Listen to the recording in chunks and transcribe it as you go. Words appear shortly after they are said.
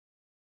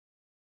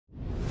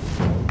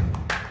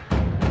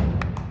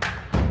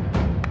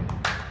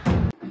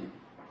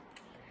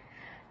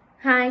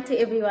Hi to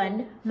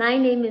everyone. My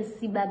name is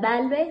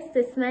Sibabalwe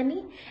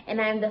Sesmani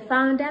and I am the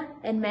founder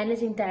and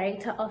managing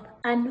director of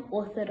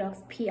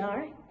Unorthodox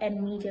PR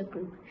and Media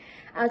Group.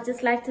 I would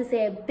just like to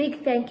say a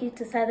big thank you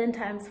to Southern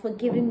Times for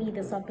giving me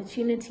this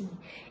opportunity.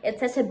 It's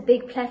such a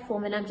big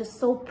platform and I'm just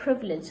so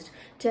privileged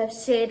to have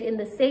shared in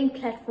the same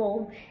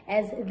platform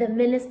as the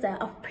Minister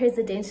of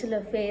Presidential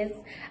Affairs,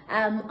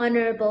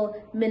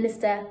 Honorable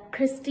Minister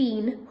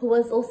Christine, who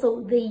was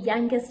also the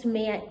youngest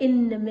mayor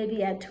in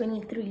Namibia at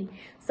 23.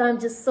 So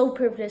I'm just so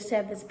privileged to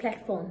have this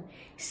platform.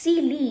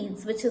 She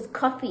Leads, which is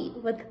Coffee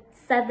with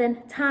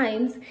Southern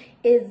Times,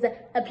 is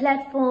a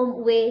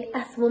platform where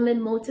us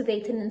women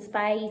motivate and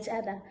inspire each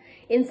other.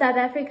 In South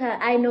Africa,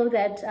 I know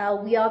that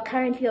we are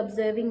currently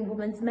observing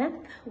Women's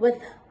Month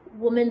with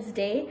Women's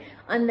Day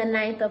on the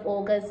 9th of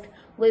August,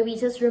 where we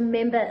just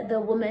remember the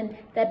women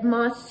that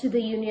marched to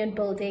the union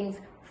buildings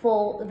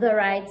for the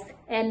rights,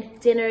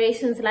 and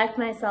generations like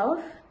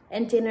myself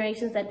and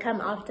generations that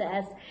come after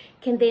us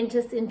can then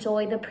just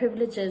enjoy the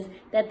privileges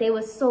that they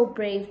were so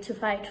brave to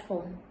fight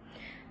for.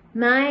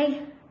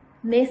 My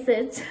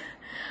message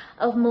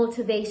of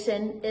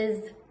motivation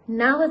is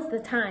now is the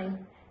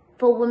time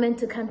for women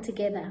to come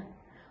together.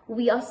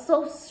 We are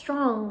so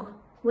strong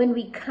when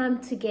we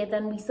come together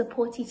and we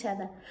support each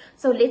other.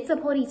 So let's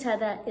support each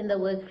other in the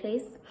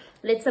workplace.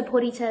 Let's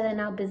support each other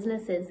in our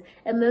businesses.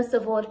 And most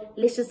of all,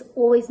 let's just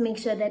always make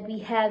sure that we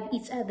have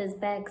each other's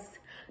backs.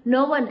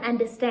 No one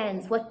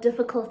understands what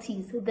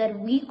difficulties that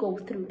we go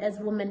through as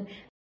women.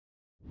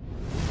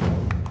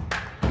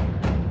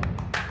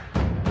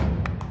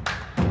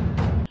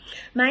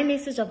 My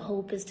message of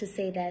hope is to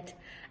say that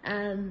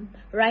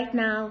right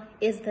now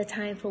is the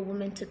time for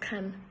women to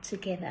come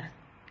together.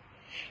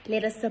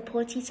 Let us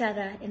support each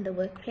other in the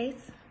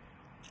workplace.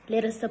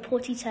 Let us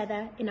support each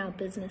other in our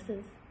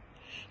businesses.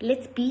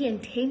 Let's be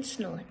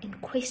intentional in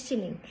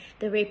questioning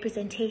the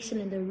representation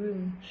in the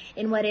room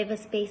in whatever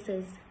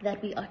spaces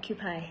that we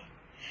occupy.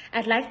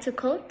 I'd like to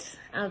quote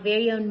our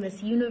very own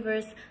Miss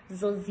Universe,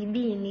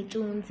 Zozibini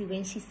Tunzi,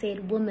 when she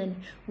said,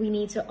 "Women, we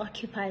need to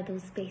occupy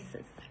those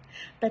spaces."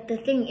 But the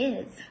thing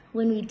is,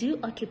 when we do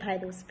occupy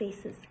those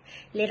spaces,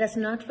 let us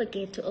not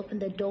forget to open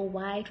the door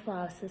wide for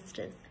our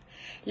sisters.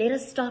 Let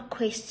us start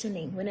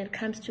questioning when it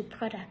comes to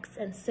products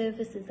and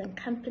services and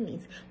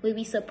companies where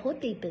we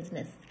support their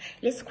business.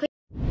 Let's